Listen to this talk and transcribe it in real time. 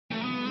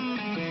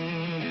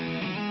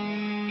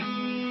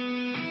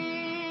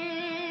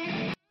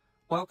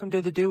Welcome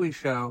to The Dewey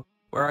Show,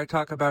 where I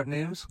talk about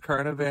news,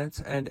 current events,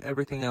 and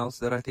everything else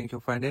that I think you'll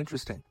find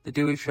interesting. The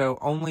Dewey Show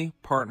only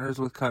partners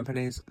with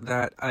companies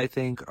that I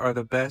think are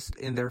the best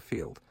in their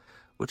field,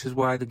 which is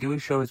why The Dewey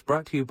Show is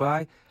brought to you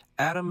by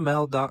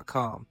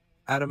AdamMel.com.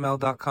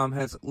 AdamMel.com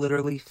has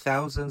literally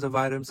thousands of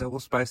items that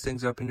will spice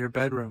things up in your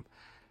bedroom.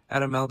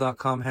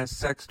 AdamMel.com has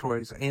sex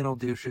toys, anal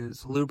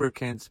douches,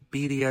 lubricants,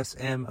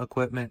 BDSM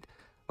equipment.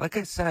 Like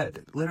I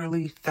said,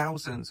 literally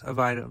thousands of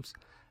items.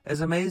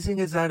 As amazing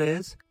as that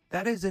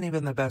isn't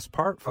even the best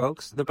part,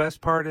 folks. The best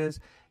part is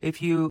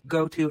if you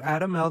go to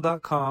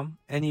AdamMel.com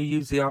and you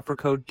use the offer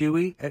code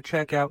DEWEY at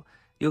checkout,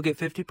 you'll get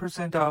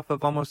 50% off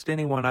of almost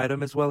any one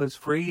item, as well as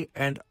free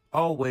and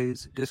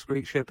always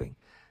discreet shipping.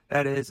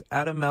 That is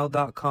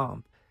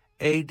AdamMel.com,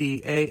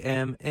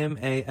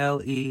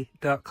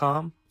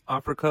 AdamMale.com,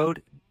 offer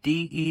code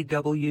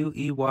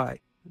DEWEY.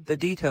 The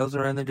details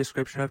are in the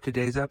description of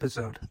today's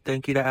episode.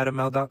 Thank you to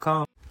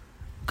AdamMel.com.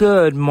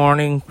 Good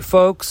morning,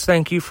 folks.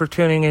 Thank you for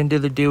tuning into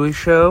the Dewey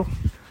Show.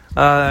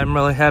 I'm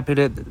really happy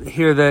to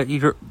hear that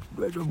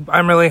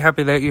I'm really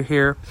happy that you're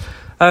here.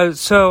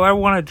 So I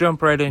want to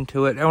jump right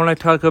into it. I want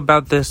to talk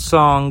about this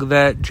song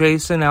that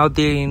Jason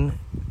Aldean,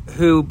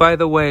 who, by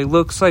the way,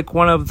 looks like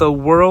one of the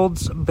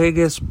world's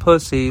biggest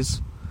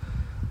pussies,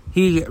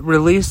 he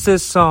released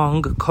this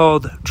song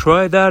called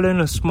 "Try That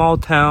in a Small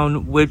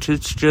Town," which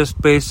is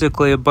just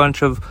basically a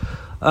bunch of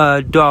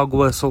dog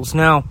whistles.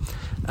 Now,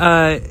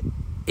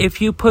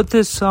 if you put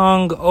this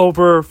song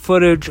over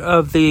footage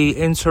of the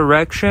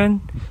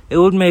insurrection, it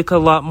would make a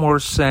lot more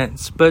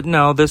sense. But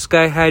no, this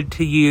guy had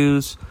to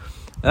use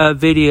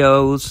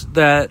videos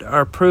that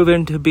are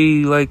proven to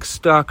be like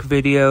stock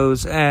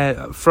videos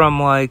from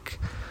like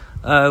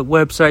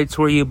websites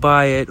where you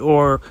buy it,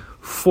 or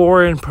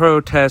foreign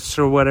protests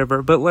or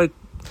whatever. But like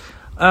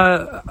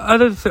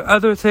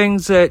other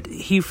things that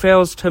he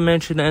fails to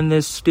mention in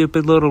this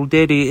stupid little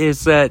ditty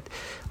is that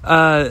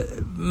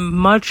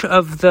much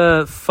of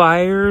the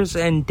fires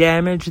and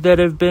damage that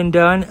have been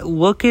done,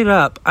 look it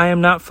up, I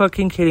am not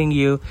fucking kidding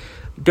you,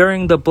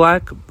 during the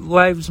Black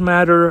Lives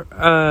Matter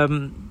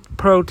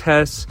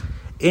protests,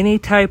 any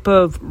type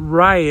of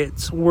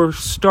riots were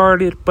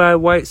started by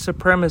white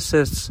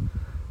supremacists.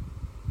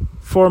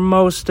 For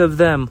most of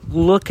them,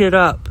 look it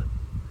up.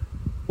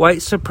 White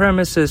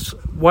supremacists,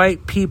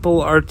 white people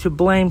are to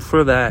blame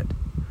for that.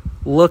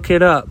 Look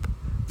it up.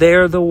 They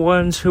are the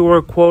ones who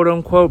are,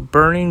 quote-unquote,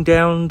 burning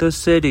down the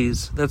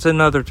cities. That's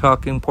another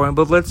talking point.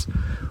 But let's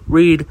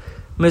read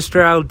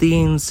Mr.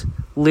 Aldean's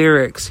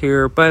lyrics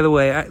here. By the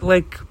way,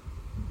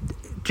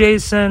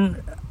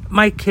 Jason,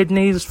 my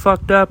kidney's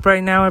fucked up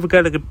right now. I've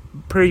got a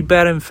pretty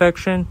bad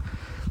infection.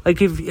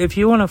 Like, if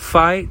you want to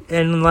fight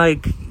and,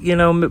 like, you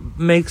know,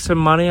 make some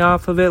money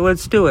off of it,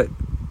 let's do it.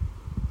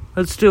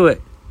 Let's do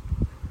it.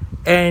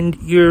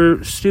 And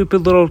your stupid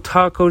little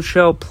taco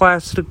shell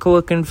plastic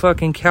looking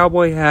fucking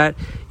cowboy hat,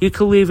 you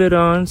can leave it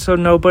on so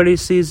nobody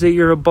sees that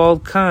you're a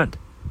bald cunt.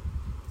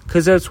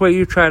 Because that's what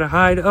you try to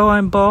hide. Oh,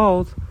 I'm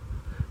bald.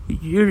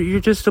 You're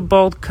just a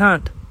bald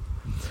cunt.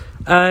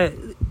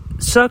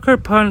 Sucker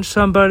punch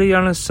somebody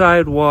on a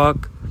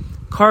sidewalk.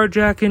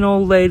 Carjack an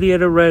old lady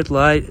at a red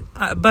light.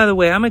 By the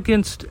way, I'm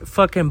against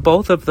fucking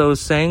both of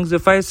those things.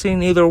 If I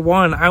seen either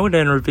one, I would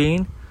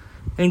intervene.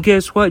 And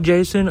guess what,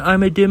 Jason?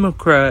 I'm a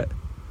Democrat.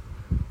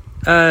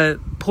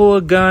 Pull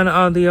a gun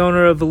on the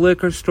owner of a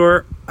liquor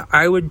store.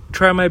 I would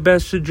try my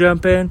best to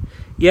jump in.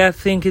 Yeah,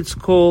 think it's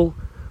cool.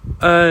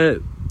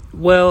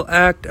 Well,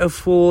 act a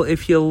fool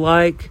if you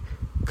like.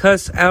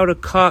 Cuss out a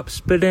cop,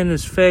 spit in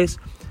his face.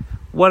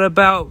 What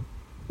about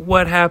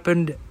what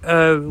happened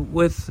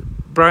with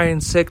Brian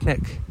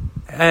Sicknick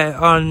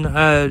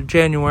on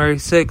January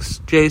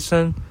 6th,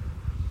 Jason?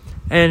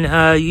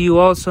 And you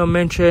also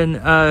mentioned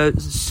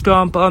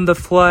stomp on the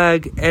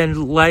flag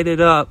and light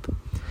it up.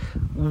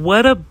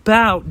 What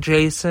about,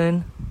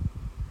 Jason,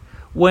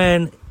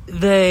 when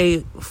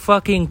they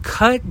fucking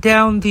cut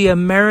down the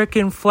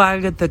American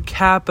flag at the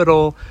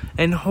Capitol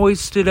and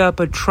hoisted up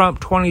a Trump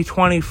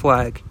 2020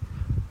 flag?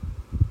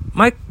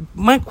 My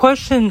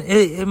question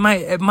is,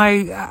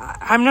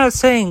 I'm not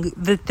saying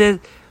that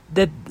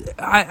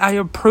I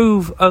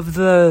approve of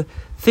the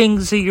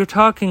things that you're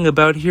talking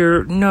about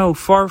here. No,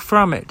 far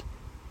from it.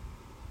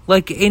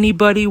 Like,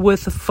 anybody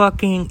with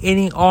fucking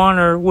any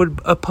honor would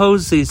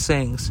oppose these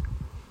things.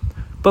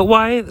 But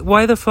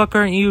why the fuck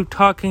aren't you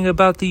talking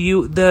about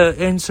the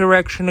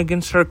insurrection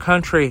against our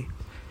country?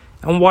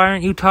 And why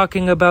aren't you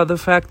talking about the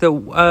fact that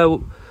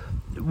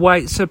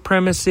white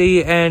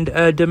supremacy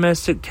and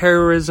domestic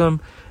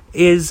terrorism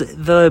is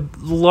the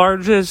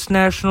largest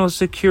national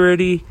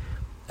security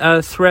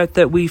threat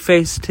that we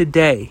face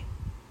today?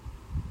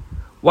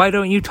 Why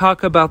don't you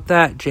talk about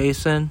that,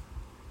 Jason?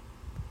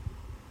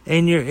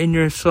 In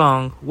your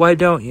song, why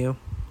don't you?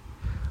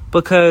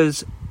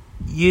 Because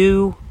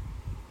you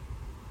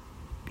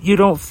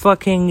don't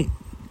fucking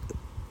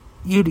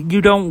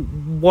you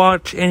don't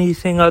watch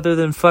anything other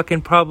than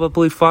fucking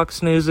probably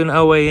Fox News and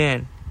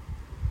OAN.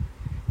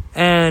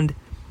 And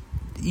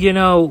you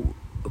know,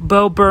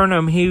 Bo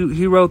Burnham,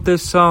 he wrote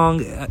this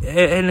song,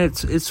 and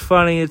it's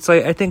funny. It's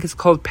like, I think it's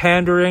called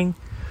Pandering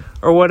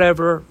or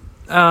whatever.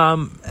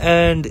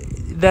 And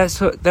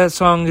that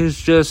song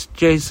is just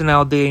Jason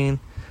Aldean.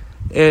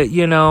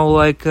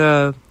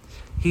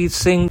 He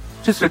sings.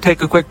 Just to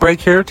take a quick break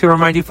here to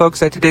remind you folks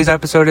that today's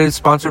episode is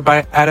sponsored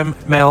by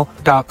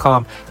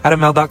AdamMail.com.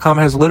 AdamMail.com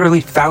has literally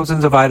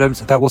thousands of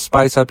items that will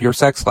spice up your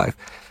sex life.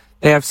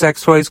 They have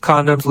sex toys,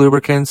 condoms,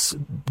 lubricants,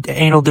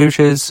 anal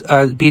douches,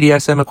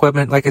 BDSM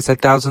equipment. Like I said,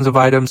 thousands of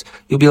items.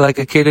 You'll be like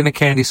a kid in a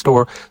candy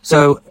store.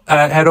 So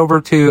head over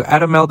to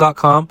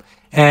AdamMail.com,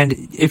 and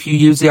if you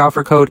use the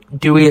offer code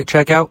Dewey at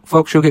checkout,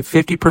 folks, you'll get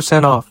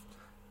 50% off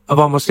of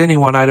almost any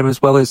one item,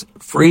 as well as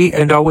free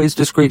and always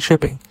discreet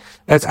shipping.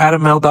 That's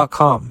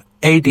AdamMail.com.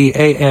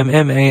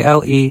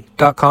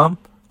 AdamMale.com.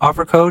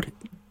 Offer code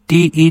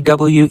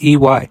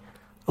DEWEY.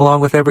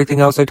 Along with everything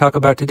else I talk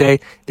about today,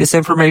 this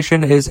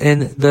information is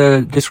in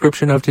the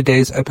description of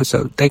today's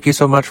episode. Thank you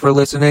so much for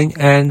listening,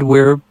 and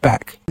we're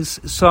back.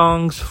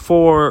 Songs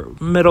for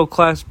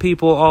middle-class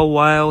people all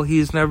while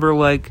he's never,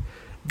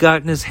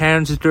 gotten his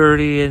hands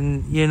dirty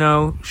and,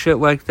 shit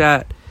like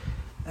that.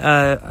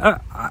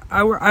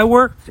 I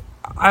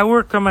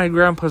worked on my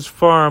grandpa's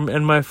farm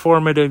in my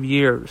formative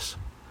years.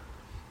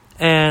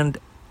 And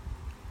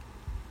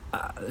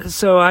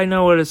so I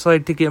know what it's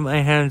like to get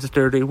my hands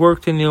dirty.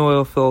 Worked in the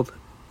oil field.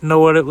 Know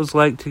what it was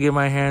like to get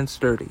my hands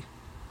dirty.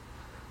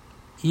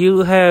 You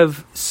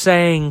have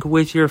sang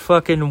with your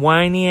fucking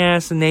whiny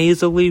ass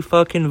nasally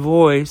fucking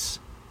voice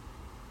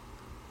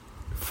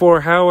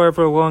for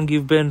however long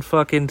you've been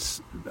fucking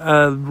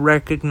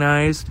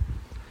recognized.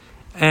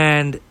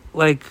 And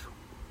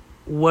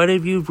what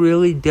have you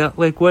really done?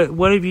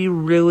 What have you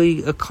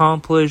really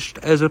accomplished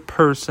as a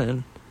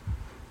person?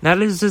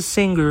 Not as a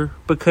singer,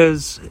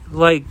 because,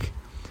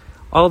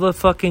 all the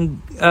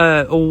fucking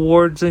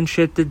awards and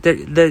shit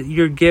that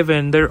you're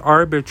given, they're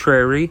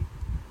arbitrary.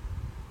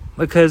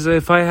 Because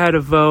if I had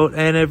a vote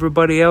and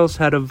everybody else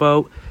had a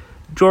vote,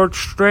 George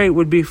Strait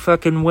would be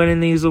fucking winning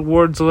these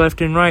awards left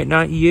and right,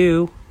 not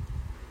you.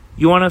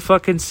 You want to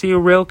fucking see a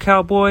real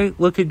cowboy?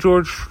 Look at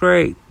George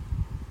Strait.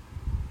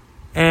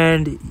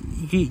 And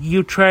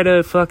you try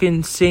to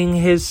fucking sing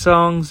his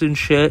songs and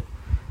shit.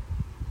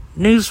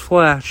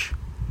 Newsflash.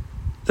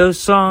 Those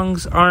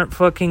songs aren't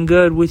fucking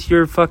good with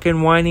your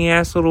fucking whiny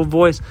ass little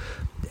voice.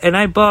 And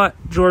I bought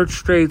George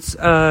Strait's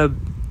The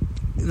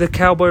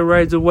Cowboy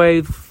Rides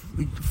Away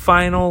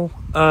final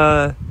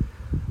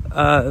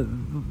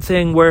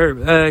thing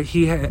where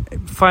he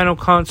had final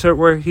concert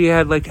where he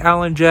had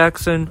Alan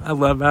Jackson. I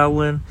love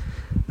Alan.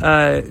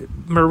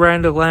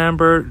 Miranda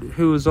Lambert,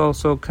 who was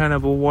also kind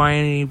of a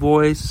whiny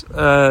voice.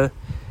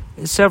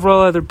 Several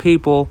other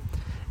people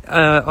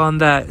on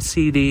that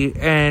CD.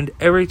 And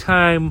every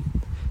time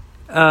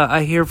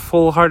I hear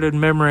Full Hearted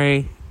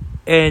Memory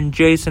and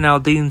Jason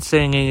Aldean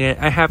singing it,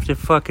 I have to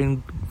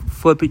fucking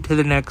flip it to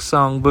the next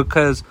song,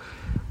 because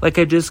I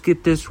just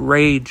get this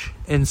rage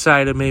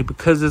inside of me,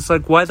 because it's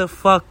why the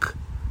fuck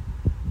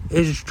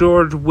is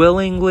George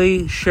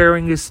willingly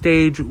sharing a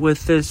stage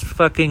with this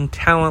fucking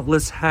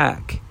talentless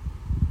hack?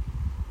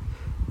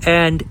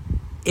 And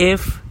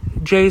if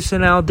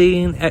Jason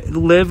Aldean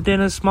lived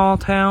in a small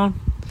town,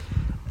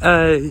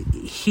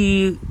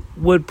 he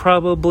would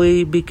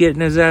probably be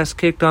getting his ass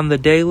kicked on the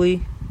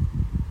daily.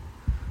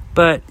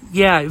 But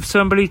yeah, if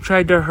somebody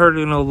tried to hurt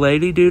an old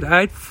lady, dude,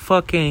 I'd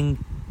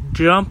fucking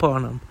jump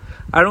on them.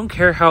 I don't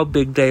care how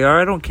big they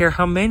are. I don't care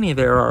how many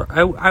there are.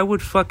 I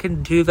would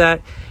fucking do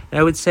that. And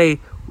I would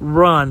say,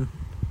 run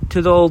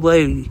to the old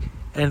lady.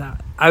 And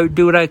I would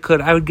do what I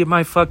could. I would get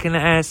my fucking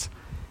ass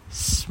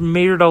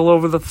smeared all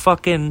over the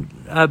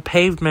fucking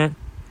pavement.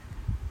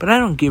 But I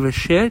don't give a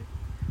shit.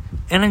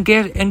 And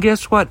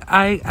guess what?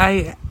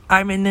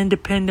 I'm an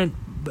independent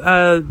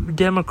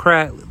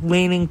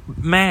Democrat-leaning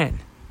man.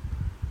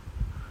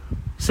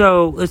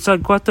 So it's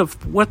what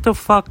the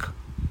fuck,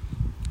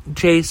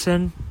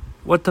 Jason?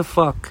 What the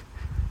fuck?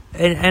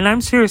 And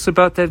I'm serious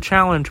about that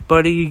challenge,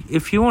 buddy.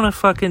 If you want to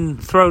fucking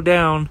throw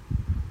down,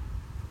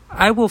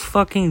 I will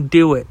fucking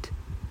do it.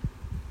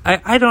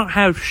 I don't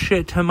have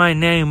shit to my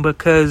name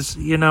because,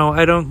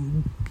 I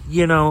don't,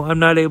 I'm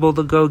not able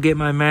to go get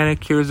my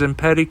manicures and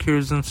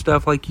pedicures and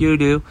stuff like you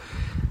do.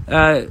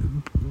 But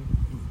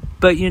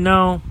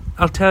I'll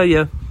tell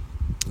you,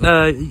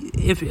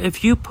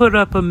 if you put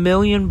up $1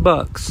 million,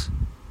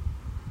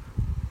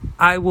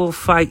 I will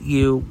fight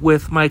you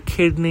with my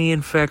kidney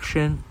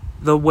infection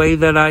the way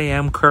that I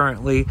am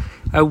currently.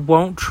 I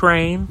won't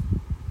train,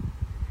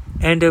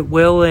 and it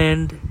will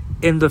end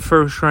in the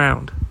first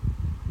round.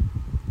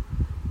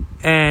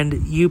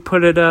 And you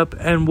put it up,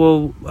 and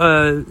we'll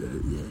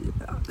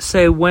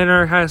say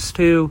winner has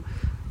to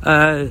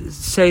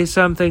say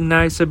something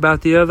nice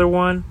about the other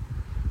one.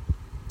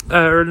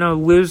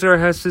 Loser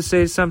has to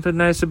say something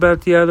nice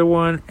about the other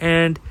one,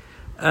 and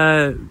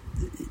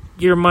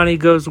your money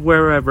goes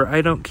wherever.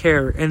 I don't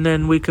care. And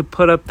then we could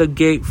put up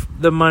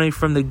the money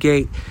from the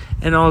gate,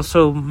 and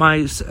also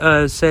my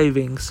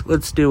savings.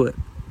 Let's do it.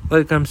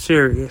 I'm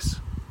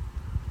serious.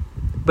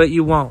 But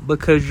you won't,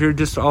 because you're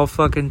just all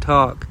fucking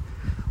talk.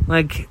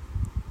 Like,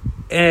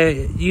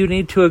 you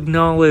need to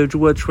acknowledge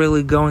what's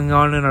really going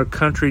on in our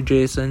country,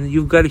 Jason.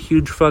 You've got a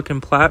huge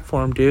fucking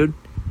platform, dude.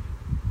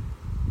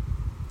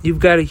 You've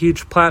got a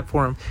huge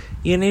platform.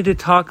 You need to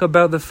talk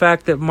about the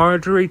fact that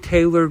Marjorie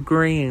Taylor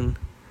Greene,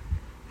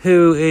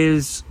 who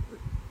is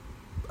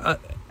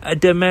a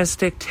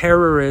domestic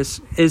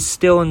terrorist, is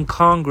still in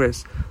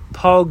Congress.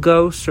 Paul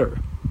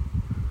Gosar.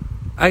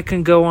 I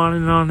can go on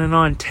and on and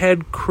on.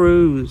 Ted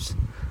Cruz.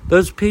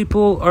 Those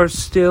people are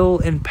still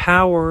in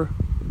power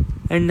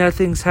and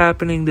nothing's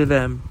happening to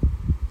them.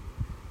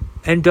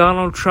 And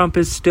Donald Trump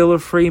is still a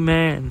free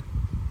man.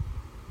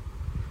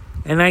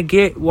 And I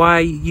get why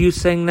you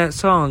sang that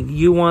song.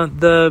 You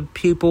want the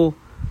people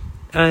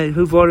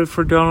who voted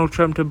for Donald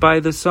Trump to buy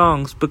the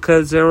songs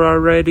because they've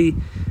already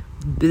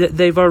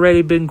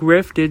been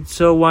grifted,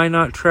 so why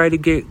not try to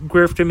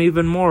grift them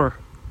even more?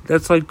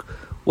 That's like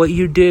what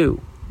you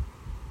do.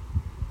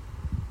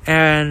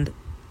 And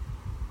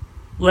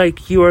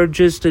like, you are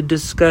just a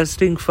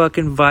disgusting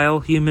fucking vile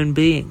human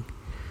being.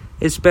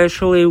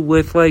 Especially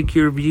with like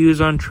your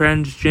views on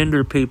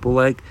transgender people.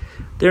 Like,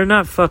 they're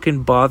not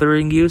fucking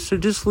bothering you, so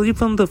just leave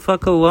them the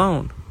fuck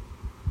alone.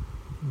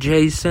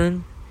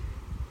 Jason,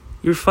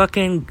 your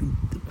fucking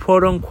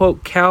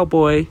quote-unquote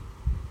cowboy,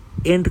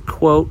 end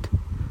quote,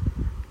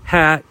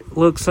 hat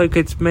looks like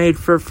it's made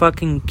for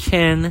fucking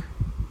Ken,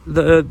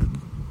 the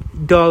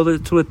doll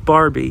that's with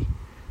Barbie.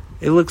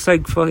 It looks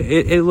like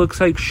it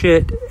looks like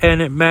shit, and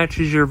it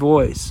matches your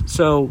voice.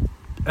 So,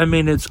 I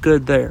mean, it's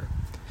good there.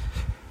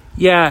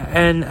 Yeah,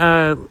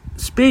 and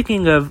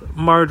speaking of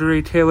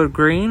Marjorie Taylor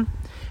Greene,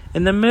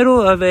 in the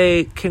middle of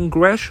a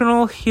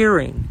congressional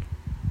hearing,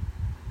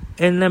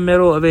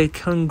 internationally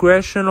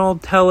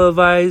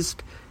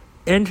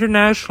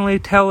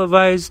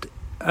televised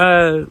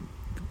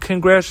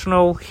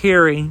congressional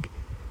hearing,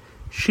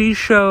 she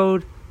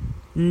showed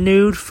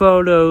nude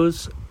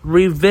photos,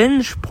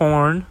 revenge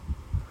porn,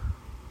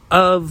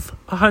 of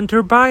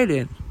Hunter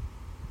Biden.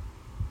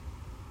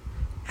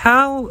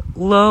 How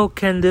low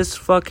can this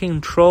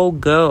fucking troll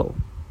go?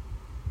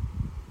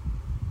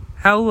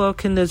 How low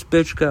can this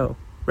bitch go,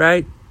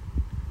 right?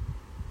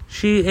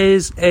 She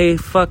is a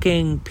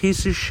fucking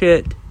piece of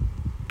shit,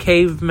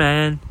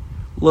 caveman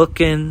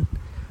looking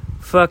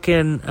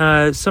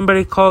fucking,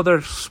 somebody called her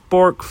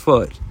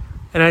Sporkfoot,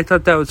 and I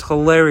thought that was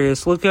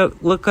hilarious. Look up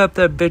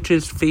that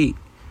bitch's feet.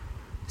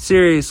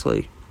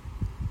 Seriously.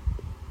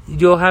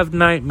 You'll have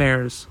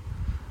nightmares.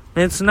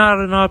 It's not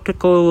an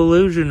optical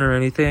illusion or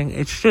anything.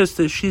 It's just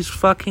that she's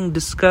fucking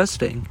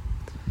disgusting.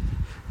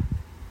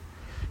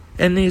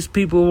 And these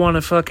people want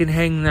to fucking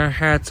hang their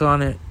hats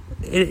on it.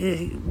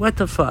 What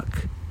the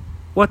fuck?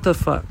 What the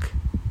fuck?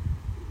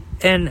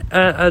 And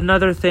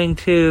another thing,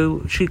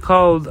 too, she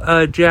called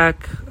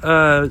Jack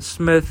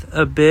Smith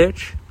a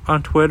bitch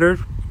on Twitter.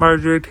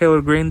 Marjorie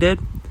Taylor Greene did.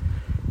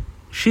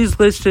 She's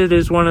listed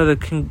as one of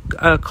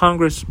the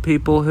Congress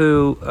people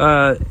who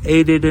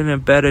aided and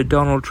abetted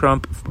Donald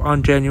Trump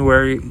on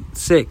January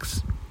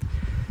 6th.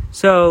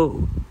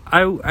 So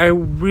I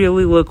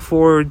really look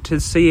forward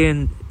to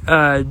seeing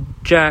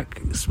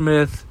Jack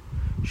Smith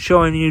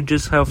showing you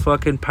just how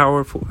fucking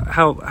powerful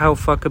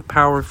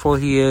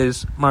he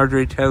is,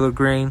 Marjorie Taylor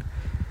Greene.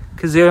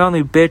 Because the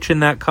only bitch in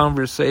that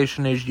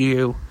conversation is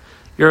you.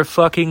 You're a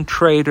fucking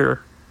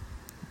traitor.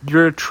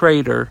 You're a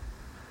traitor.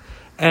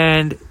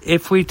 And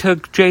if we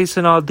took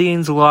Jason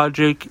Aldean's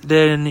logic,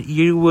 then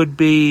you would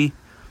be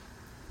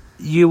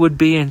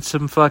in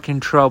some fucking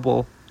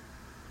trouble.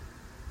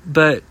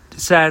 But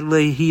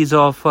sadly, he's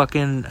all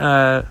fucking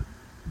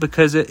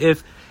because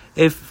if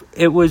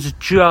it was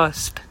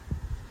just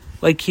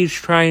like he's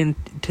trying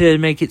to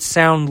make it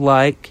sound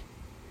like,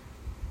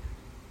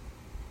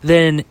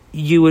 then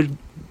you wouldn't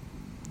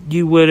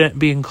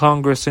be in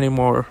Congress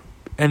anymore.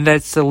 And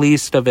that's the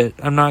least of it.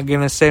 I'm not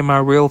gonna say my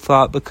real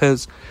thought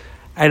because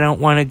I don't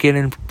want to get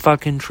in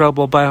fucking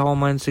trouble by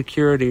Homeland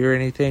Security or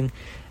anything.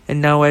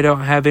 And no, I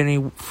don't have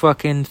any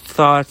fucking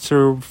thoughts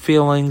or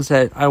feelings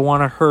that I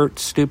want to hurt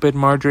stupid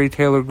Marjorie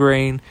Taylor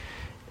Greene.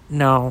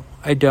 No,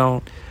 I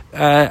don't.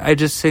 I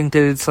just think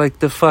that it's like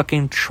the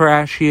fucking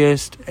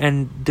trashiest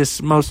and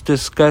most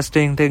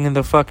disgusting thing in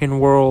the fucking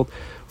world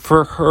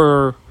for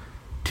her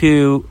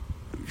to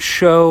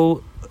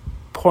show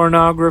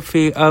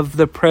pornography of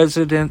the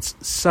president's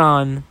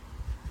son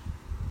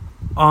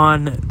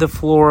on the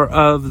floor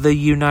of the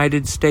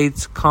United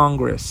States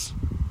Congress.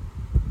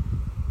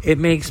 It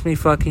makes me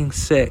fucking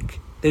sick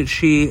that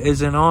she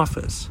is in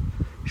office.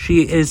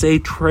 She is a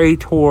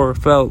traitor,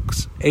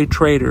 folks. A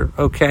traitor,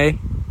 okay?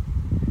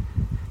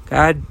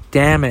 God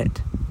damn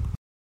it.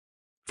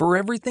 For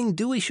everything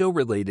Dewey Show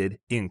related,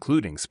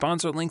 including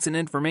sponsor links and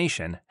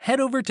information, head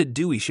over to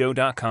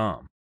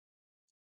DeweyShow.com.